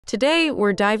Today,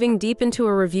 we're diving deep into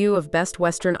a review of Best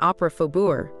Western Opera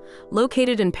Faubourg,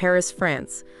 located in Paris,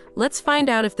 France. Let's find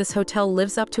out if this hotel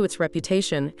lives up to its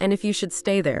reputation and if you should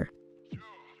stay there.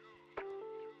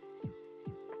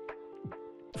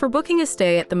 For booking a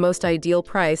stay at the most ideal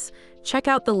price, check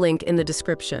out the link in the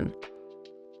description.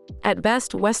 At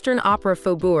Best Western Opera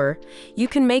Faubourg, you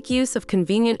can make use of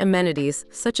convenient amenities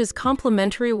such as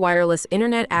complimentary wireless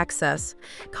internet access,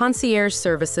 concierge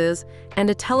services, and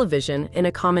a television in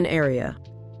a common area.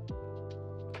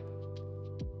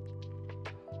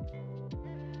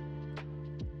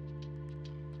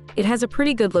 It has a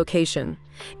pretty good location.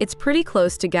 It's pretty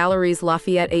close to Galeries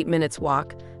Lafayette 8 minutes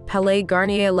walk, Palais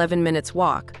Garnier 11 minutes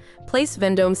walk, Place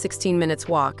Vendôme 16 minutes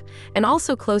walk, and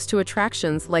also close to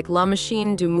attractions like La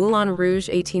Machine du Moulin Rouge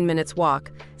 18 minutes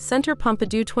walk, Centre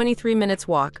Pompidou 23 minutes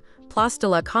walk, Place de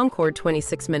la Concorde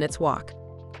 26 minutes walk.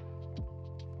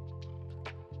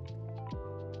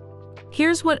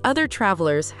 Here's what other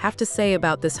travelers have to say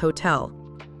about this hotel.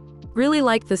 Really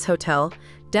liked this hotel.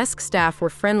 Desk staff were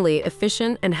friendly,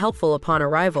 efficient, and helpful upon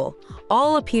arrival.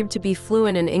 All appeared to be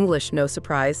fluent in English, no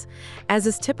surprise. As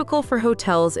is typical for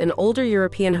hotels in older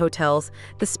European hotels,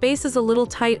 the space is a little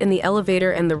tight in the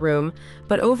elevator and the room,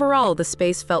 but overall the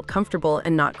space felt comfortable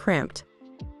and not cramped.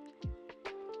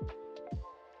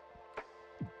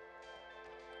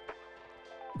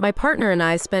 My partner and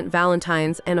I spent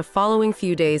Valentine's and a following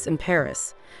few days in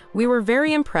Paris. We were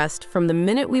very impressed from the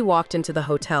minute we walked into the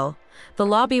hotel. The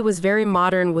lobby was very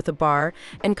modern with a bar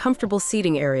and comfortable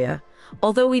seating area.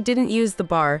 Although we didn't use the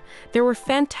bar, there were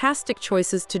fantastic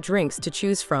choices to drinks to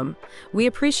choose from. We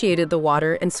appreciated the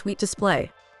water and sweet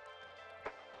display.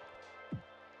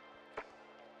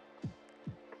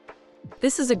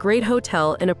 This is a great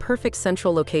hotel in a perfect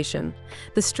central location.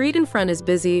 The street in front is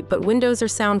busy, but windows are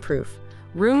soundproof.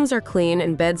 Rooms are clean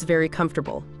and beds very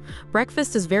comfortable.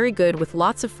 Breakfast is very good with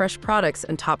lots of fresh products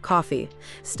and top coffee.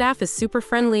 Staff is super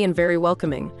friendly and very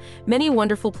welcoming. Many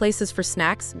wonderful places for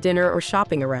snacks, dinner, or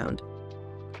shopping around.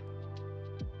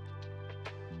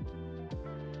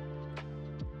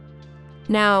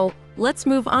 Now, let's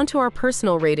move on to our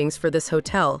personal ratings for this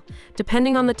hotel,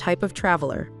 depending on the type of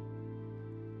traveler.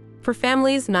 For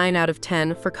families, 9 out of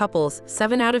 10. For couples,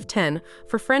 7 out of 10.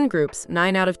 For friend groups,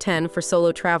 9 out of 10. For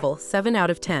solo travel, 7 out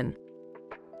of 10.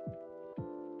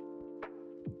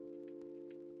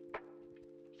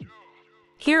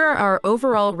 Here are our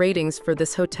overall ratings for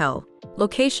this hotel.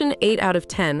 Location, 8 out of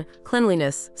 10.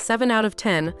 Cleanliness, 7 out of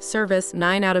 10. Service,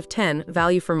 9 out of 10.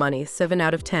 Value for money, 7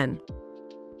 out of 10.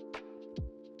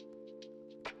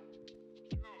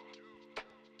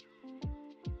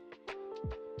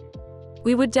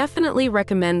 We would definitely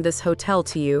recommend this hotel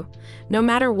to you, no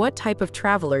matter what type of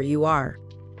traveler you are.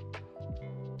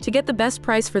 To get the best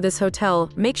price for this hotel,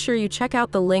 make sure you check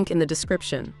out the link in the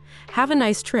description. Have a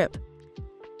nice trip.